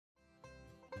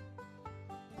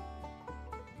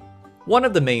One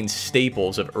of the main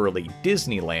staples of early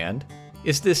Disneyland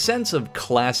is this sense of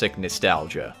classic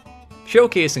nostalgia,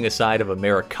 showcasing a side of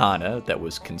Americana that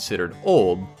was considered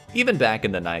old even back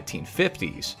in the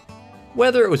 1950s.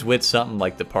 Whether it was with something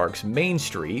like the park's Main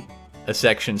Street, a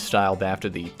section styled after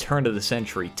the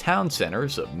turn-of-the-century town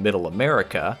centers of Middle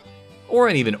America, or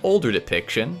an even older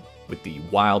depiction with the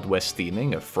Wild West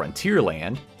theming of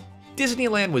Frontierland,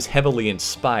 Disneyland was heavily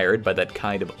inspired by that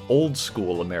kind of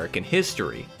old-school American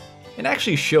history, and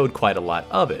actually showed quite a lot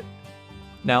of it.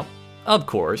 Now, of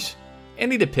course,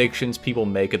 any depictions people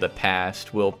make of the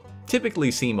past will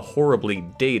typically seem horribly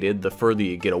dated the further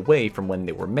you get away from when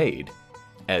they were made,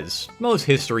 as most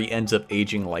history ends up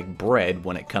aging like bread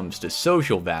when it comes to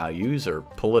social values or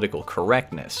political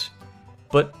correctness.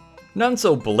 But none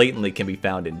so blatantly can be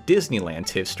found in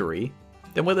Disneyland's history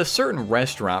than with a certain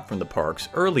restaurant from the park's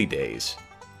early days,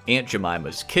 Aunt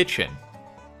Jemima's Kitchen.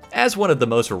 As one of the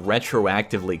most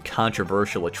retroactively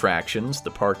controversial attractions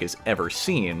the park has ever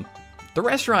seen, the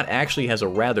restaurant actually has a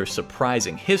rather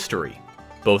surprising history,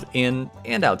 both in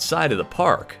and outside of the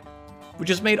park, which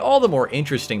is made all the more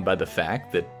interesting by the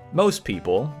fact that most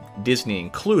people, Disney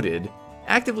included,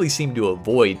 actively seem to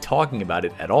avoid talking about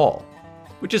it at all,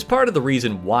 which is part of the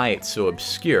reason why it's so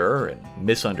obscure and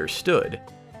misunderstood.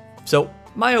 So,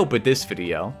 my hope with this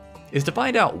video is to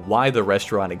find out why the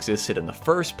restaurant existed in the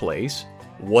first place,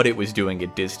 what it was doing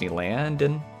at Disneyland,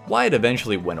 and why it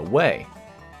eventually went away.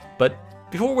 But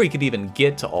before we could even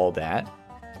get to all that,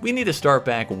 we need to start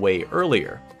back way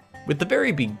earlier, with the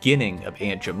very beginning of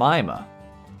Aunt Jemima.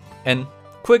 And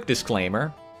quick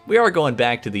disclaimer, we are going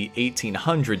back to the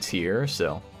 1800s here,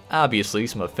 so obviously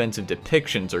some offensive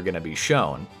depictions are going to be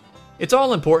shown. It's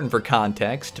all important for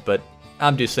context, but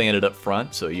I'm just saying it up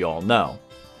front so you all know.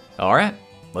 Alright,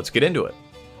 let's get into it.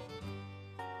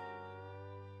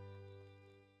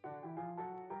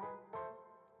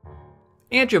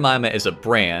 Aunt Jemima as a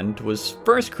brand was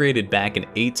first created back in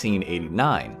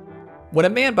 1889, when a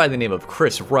man by the name of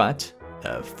Chris Rutt,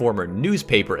 a former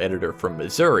newspaper editor from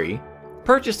Missouri,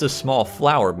 purchased a small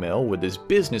flour mill with his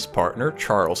business partner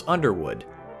Charles Underwood.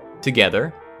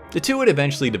 Together, the two would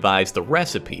eventually devise the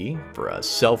recipe for a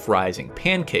self-rising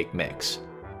pancake mix.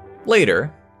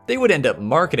 Later, they would end up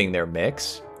marketing their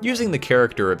mix using the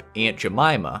character of Aunt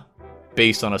Jemima,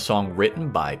 based on a song written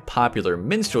by popular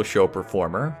minstrel show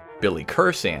performer Billy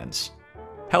Cursands.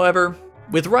 However,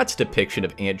 with Rutt's depiction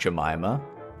of Aunt Jemima,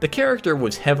 the character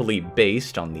was heavily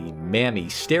based on the mammy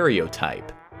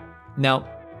stereotype. Now,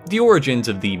 the origins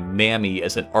of the mammy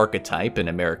as an archetype in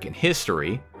American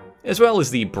history, as well as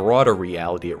the broader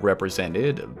reality it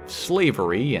represented of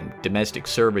slavery and domestic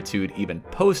servitude even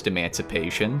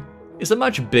post-emancipation, is a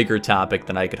much bigger topic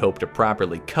than I could hope to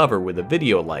properly cover with a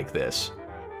video like this.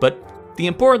 But the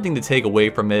important thing to take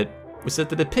away from it was that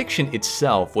the depiction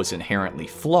itself was inherently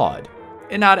flawed,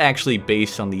 and not actually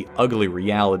based on the ugly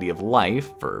reality of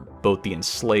life for both the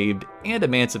enslaved and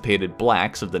emancipated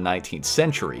blacks of the 19th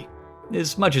century,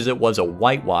 as much as it was a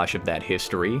whitewash of that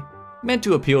history, meant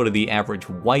to appeal to the average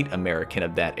white American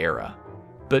of that era.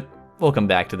 But we'll come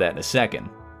back to that in a second.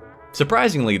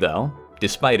 Surprisingly though,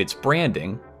 despite its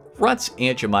branding, Rutt's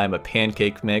Aunt Jemima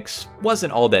pancake mix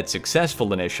wasn't all that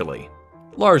successful initially,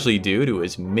 largely due to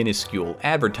his minuscule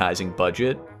advertising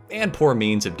budget and poor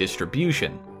means of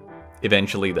distribution.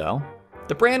 Eventually though,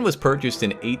 the brand was purchased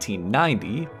in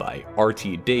 1890 by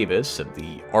R.T. Davis of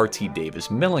the R.T.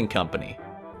 Davis Milling Company,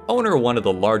 owner of one of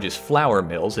the largest flour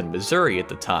mills in Missouri at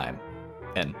the time,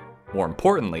 and more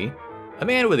importantly, a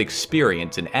man with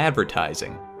experience in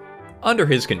advertising. Under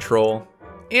his control,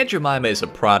 Aunt Jemima as a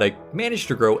product managed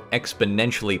to grow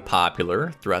exponentially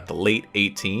popular throughout the late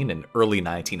 18 and early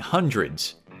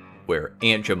 1900s, where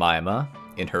Aunt Jemima,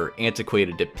 in her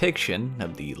antiquated depiction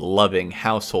of the loving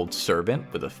household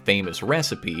servant with a famous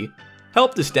recipe,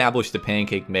 helped establish the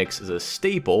pancake mix as a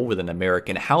staple within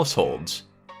American households.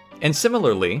 And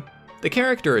similarly, the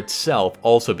character itself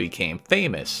also became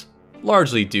famous,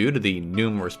 largely due to the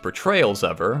numerous portrayals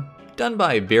of her done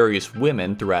by various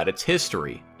women throughout its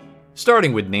history,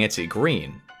 starting with Nancy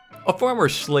Green, a former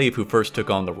slave who first took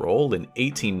on the role in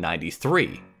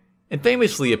 1893, and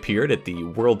famously appeared at the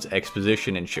World's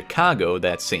Exposition in Chicago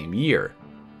that same year,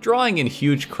 drawing in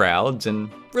huge crowds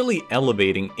and really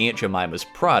elevating Aunt Jemima's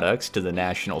products to the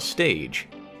national stage.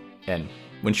 And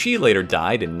when she later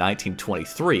died in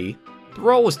 1923, the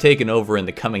role was taken over in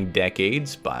the coming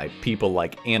decades by people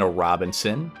like Anna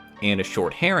Robinson, Anna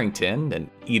Short Harrington, and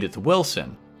Edith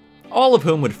Wilson, all of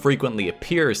whom would frequently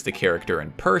appear as the character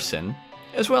in person,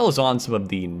 as well as on some of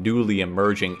the newly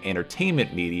emerging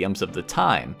entertainment mediums of the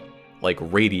time, like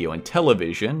radio and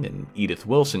television in Edith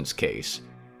Wilson's case.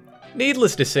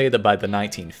 Needless to say that by the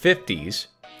 1950s,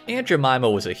 Aunt Jemima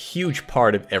was a huge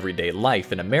part of everyday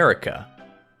life in America,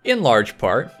 in large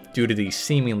part due to the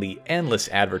seemingly endless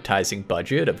advertising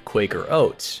budget of Quaker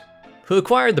Oats, who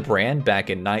acquired the brand back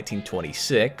in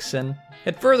 1926 and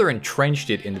had further entrenched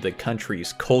it into the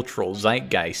country's cultural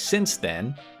zeitgeist since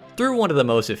then through one of the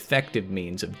most effective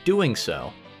means of doing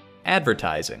so,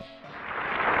 advertising.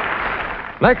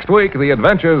 Next week, the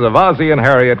adventures of Ozzie and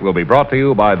Harriet will be brought to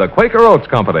you by the Quaker Oats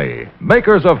Company,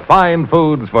 makers of fine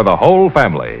foods for the whole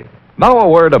family. Now a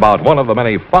word about one of the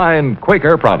many fine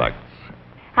Quaker products.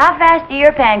 How fast do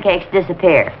your pancakes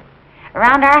disappear?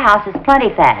 Around our house, it's plenty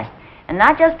fast. And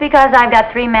not just because I've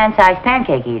got 3 man-sized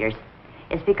pancake eaters.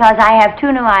 It's because I have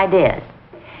 2 new ideas.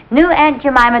 New Aunt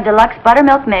Jemima Deluxe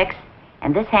Buttermilk Mix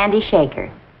and this handy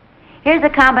shaker. Here's a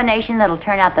combination that'll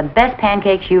turn out the best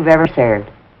pancakes you've ever served.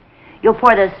 You'll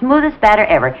pour the smoothest batter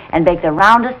ever and bake the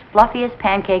roundest, fluffiest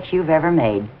pancakes you've ever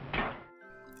made.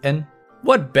 And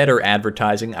what better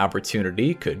advertising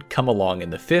opportunity could come along in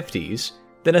the 50s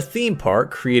than a theme park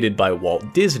created by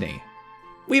Walt Disney?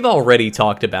 We've already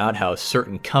talked about how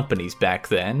certain companies back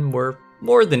then were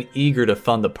more than eager to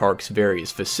fund the park's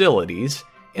various facilities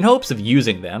in hopes of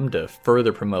using them to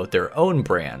further promote their own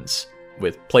brands,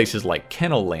 with places like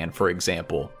Kennel Land, for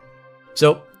example.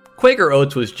 So, Quaker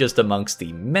Oats was just amongst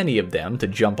the many of them to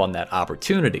jump on that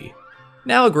opportunity,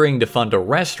 now agreeing to fund a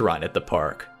restaurant at the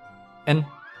park. And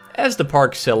as the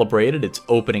park celebrated its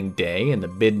opening day in the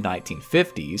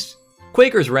mid-1950s,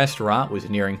 Quaker's restaurant was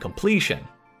nearing completion,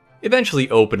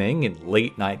 eventually opening in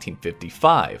late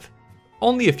 1955,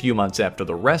 only a few months after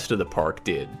the rest of the park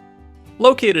did.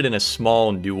 Located in a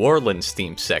small New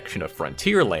Orleans-themed section of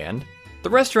Frontierland, the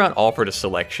restaurant offered a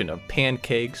selection of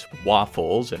pancakes,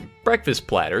 waffles, and breakfast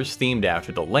platters themed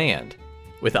after the land,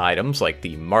 with items like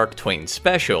the Mark Twain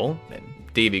Special and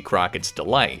Davy Crockett's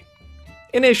Delight.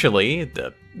 Initially,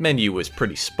 the menu was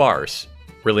pretty sparse,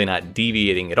 really not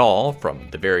deviating at all from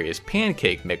the various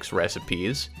pancake mix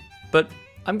recipes, but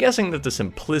I'm guessing that the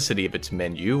simplicity of its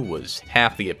menu was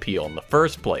half the appeal in the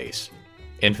first place.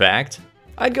 In fact,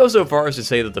 I'd go so far as to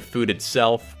say that the food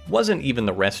itself wasn't even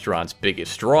the restaurant's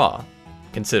biggest draw,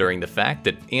 considering the fact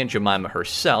that Aunt Jemima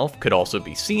herself could also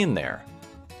be seen there.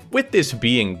 With this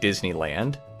being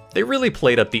Disneyland, they really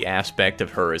played up the aspect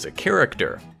of her as a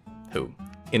character, who,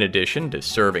 in addition to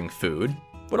serving food,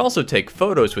 would also take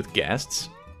photos with guests,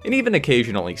 and even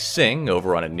occasionally sing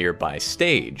over on a nearby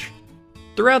stage.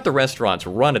 Throughout the restaurant's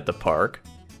run at the park,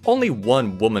 only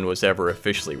one woman was ever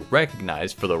officially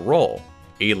recognized for the role,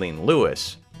 Aileen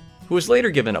Lewis, who was later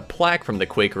given a plaque from the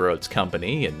Quaker Oats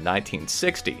Company in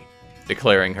 1960,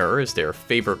 declaring her as their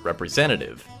favorite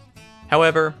representative.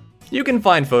 However, you can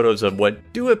find photos of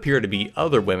what do appear to be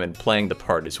other women playing the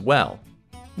part as well,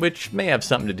 which may have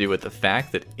something to do with the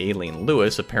fact that Aileen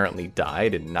Lewis apparently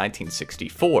died in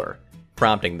 1964,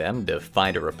 prompting them to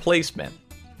find a replacement.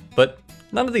 But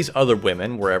none of these other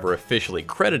women were ever officially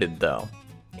credited though,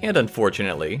 and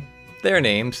unfortunately, their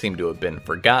names seem to have been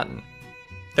forgotten.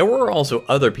 There were also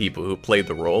other people who played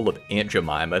the role of Aunt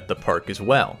Jemima at the park as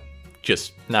well,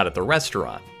 just not at the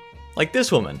restaurant. Like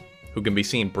this woman, who can be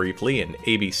seen briefly in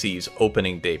ABC's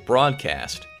opening day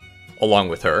broadcast. Along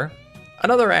with her,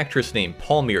 another actress named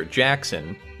Palmyra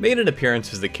Jackson made an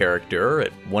appearance as the character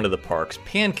at one of the park's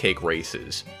pancake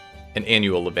races, an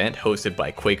annual event hosted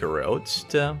by Quaker Oats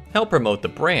to help promote the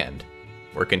brand,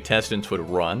 where contestants would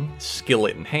run,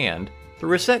 skillet in hand,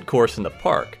 through a set course in the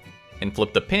park, and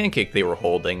flip the pancake they were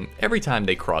holding every time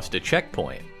they crossed a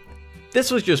checkpoint.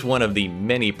 This was just one of the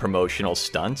many promotional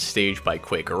stunts staged by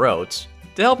Quaker Oats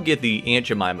to help get the Aunt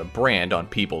Jemima brand on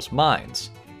people's minds,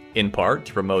 in part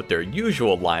to promote their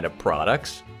usual line of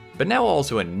products, but now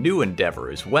also a new endeavor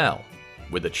as well,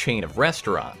 with a chain of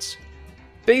restaurants.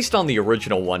 Based on the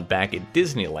original one back at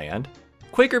Disneyland,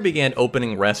 Quaker began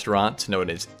opening restaurants known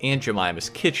as Aunt Jemima's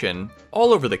Kitchen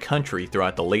all over the country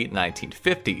throughout the late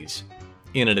 1950s,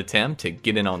 in an attempt to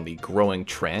get in on the growing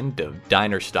trend of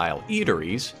diner-style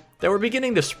eateries that were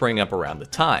beginning to spring up around the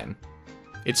time.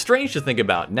 It's strange to think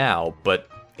about now, but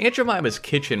Aunt Jemima's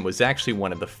Kitchen was actually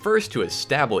one of the first to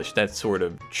establish that sort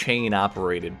of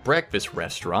chain-operated breakfast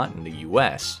restaurant in the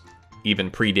US, even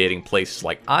predating places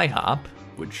like IHOP,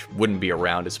 which wouldn't be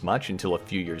around as much until a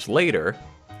few years later,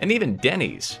 and even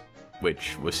Denny's,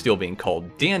 which was still being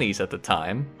called Danny's at the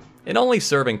time, and only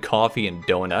serving coffee and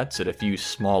donuts at a few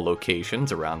small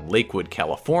locations around Lakewood,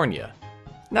 California.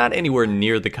 Not anywhere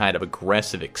near the kind of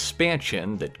aggressive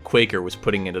expansion that Quaker was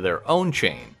putting into their own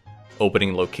chain,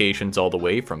 opening locations all the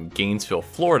way from Gainesville,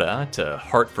 Florida to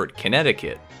Hartford,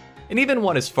 Connecticut, and even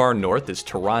one as far north as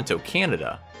Toronto,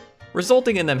 Canada.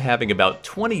 resulting in them having about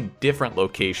 20 different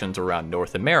locations around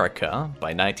North America by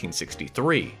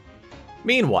 1963.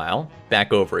 Meanwhile,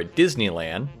 back over at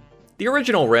Disneyland, the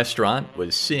original restaurant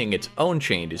was seeing its own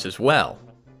changes as well.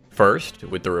 First,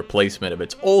 with the replacement of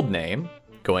its old name,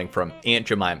 going from Aunt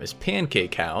Jemima's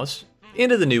Pancake House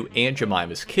into the new Aunt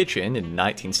Jemima's Kitchen in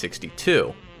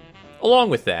 1962. Along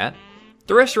with that,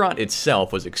 the restaurant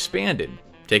itself was expanded,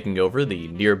 taking over the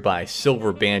nearby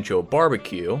Silver Banjo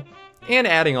Barbecue and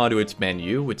adding onto its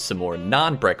menu with some more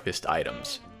non-breakfast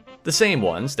items, the same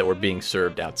ones that were being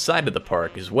served outside of the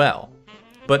park as well.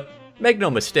 But make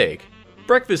no mistake,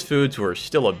 breakfast foods were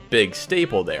still a big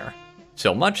staple there,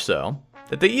 so much so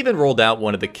that they even rolled out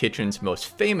one of the kitchen's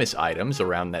most famous items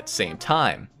around that same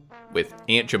time, with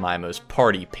Aunt Jemima's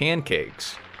Party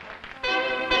Pancakes.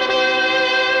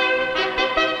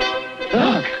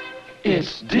 Look,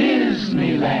 it's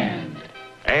Disneyland.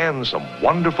 And some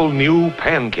wonderful new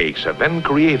pancakes have been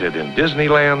created in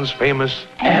Disneyland's famous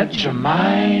Aunt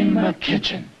Jemima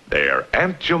Kitchen. They're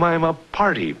Aunt Jemima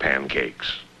Party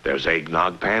Pancakes. There's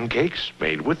eggnog pancakes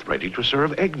made with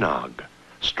ready-to-serve eggnog,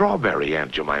 strawberry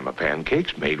Aunt Jemima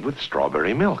pancakes made with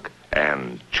strawberry milk,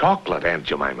 and chocolate Aunt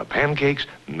Jemima pancakes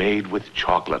made with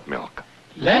chocolate milk.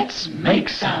 Let's make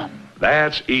some.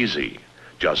 That's easy.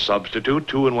 Just substitute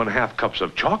 2 1/2 cups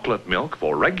of chocolate milk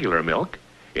for regular milk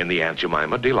in the Aunt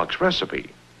Jemima Deluxe recipe.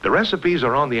 The recipes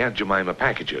are on the Aunt Jemima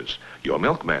packages. Your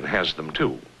milkman has them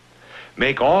too.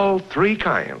 Make all 3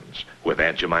 kinds with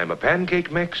Aunt Jemima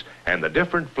pancake mix and the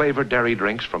different flavored dairy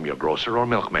drinks from your grocer or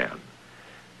milkman.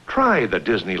 Try the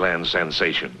Disneyland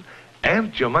sensation,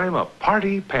 Aunt Jemima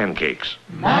Party Pancakes.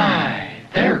 My,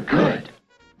 they're good.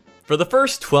 For the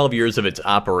first 12 years of its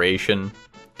operation,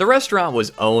 the restaurant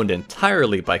was owned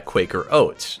entirely by Quaker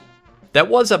Oats. That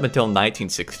was up until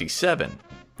 1967,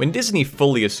 when Disney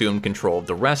fully assumed control of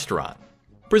the restaurant.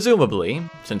 Presumably,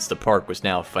 since the park was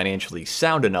now financially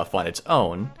sound enough on its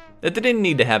own, that they didn't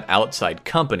need to have outside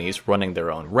companies running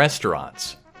their own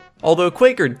restaurants. Although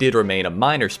Quaker did remain a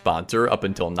minor sponsor up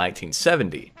until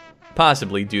 1970,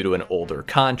 possibly due to an older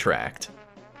contract.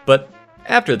 But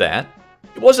after that,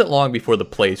 it wasn't long before the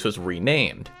place was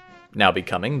renamed, now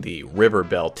becoming the River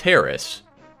Belle Terrace,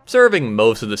 serving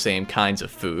most of the same kinds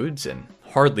of foods and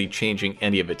hardly changing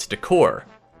any of its decor.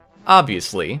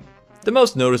 Obviously, the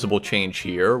most noticeable change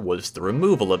here was the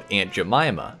removal of Aunt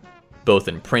Jemima, both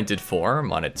in printed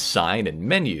form on its sign and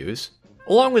menus,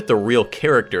 along with the real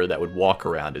character that would walk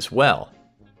around as well.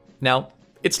 Now,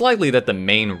 it's likely that the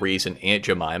main reason Aunt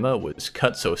Jemima was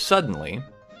cut so suddenly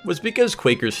was because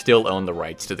Quakers still owned the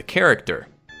rights to the character,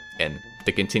 and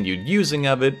the continued using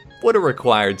of it would have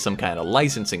required some kind of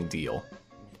licensing deal.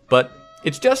 But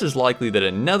it's just as likely that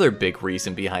another big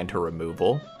reason behind her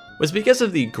removal was because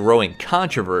of the growing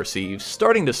controversy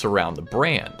starting to surround the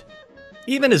brand.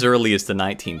 Even as early as the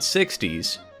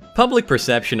 1960s, public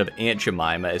perception of Aunt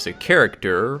Jemima as a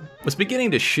character was beginning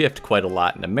to shift quite a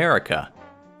lot in America.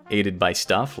 Aided by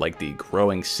stuff like the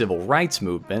growing civil rights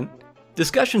movement,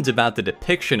 discussions about the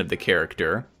depiction of the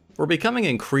character were becoming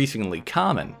increasingly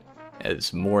common,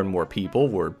 as more and more people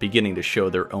were beginning to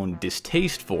show their own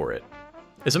distaste for it.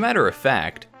 As a matter of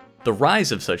fact, the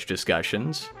rise of such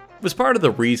discussions was part of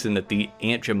the reason that the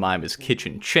Aunt Jemima's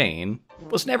Kitchen chain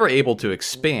was never able to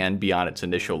expand beyond its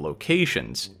initial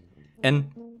locations,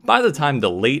 and by the time the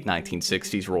late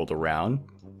 1960s rolled around,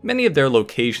 many of their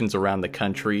locations around the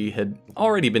country had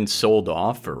already been sold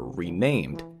off or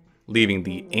renamed, leaving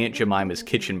the Aunt Jemima's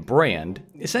Kitchen brand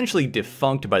essentially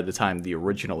defunct by the time the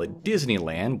original at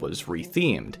Disneyland was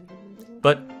rethemed.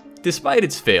 But despite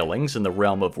its failings in the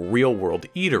realm of real-world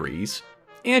eateries,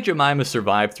 Aunt Jemima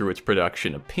survived through its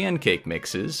production of pancake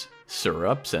mixes,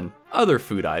 syrups, and other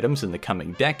food items in the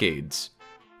coming decades.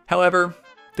 However,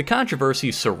 the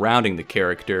controversy surrounding the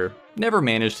character never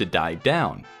managed to die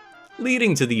down,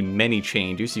 leading to the many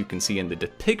changes you can see in the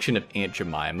depiction of Aunt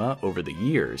Jemima over the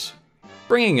years,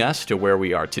 bringing us to where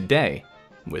we are today,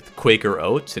 with Quaker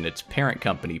Oats and its parent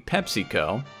company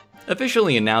PepsiCo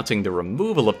officially announcing the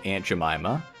removal of Aunt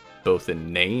Jemima, both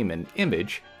in name and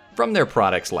image, from their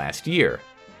products last year,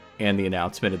 and the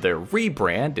announcement of their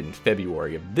rebrand in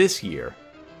February of this year,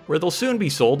 where they'll soon be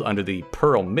sold under the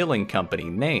Pearl Milling Company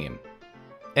name.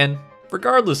 And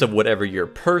regardless of whatever your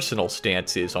personal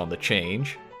stance is on the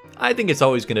change, I think it's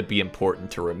always going to be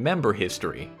important to remember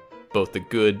history, both the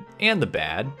good and the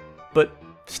bad, but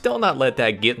still not let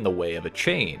that get in the way of a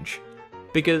change.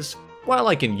 Because while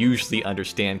I can usually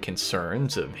understand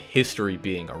concerns of history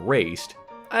being erased,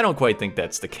 I don't quite think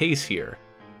that's the case here.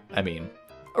 I mean,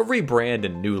 a rebrand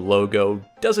and new logo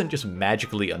doesn't just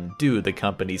magically undo the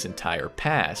company's entire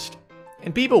past,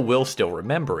 and people will still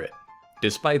remember it.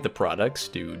 despite the product's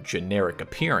generic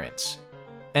appearance.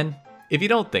 And if you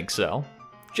don't think so,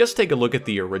 just take a look at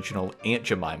the original Aunt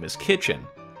Jemima's Kitchen.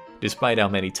 Despite how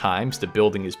many times the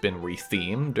building has been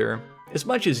rethemed, or as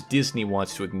much as Disney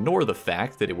wants to ignore the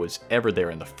fact that it was ever there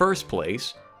in the first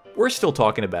place, we're still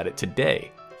talking about it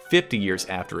today, 50 years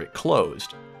after it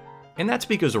closed. And that's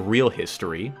because real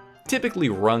history typically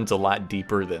runs a lot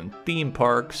deeper than theme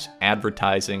parks,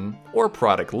 advertising, or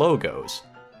product logos.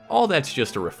 All that's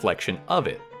just a reflection of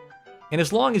it. And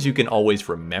as long as you can always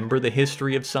remember the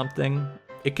history of something,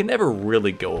 it can never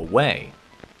really go away.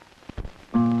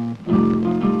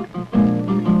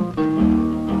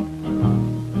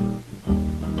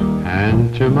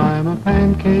 Aunt Jemima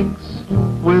pancakes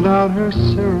without her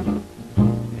syrup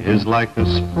is like the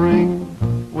spring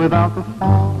without the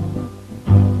fall.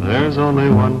 There's only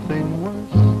one thing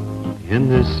worse in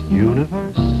this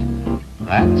universe.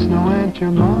 That's no Aunt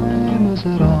Jemima's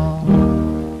at all.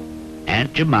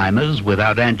 Aunt Jemima's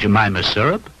without Aunt Jemima's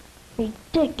syrup?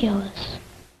 Ridiculous.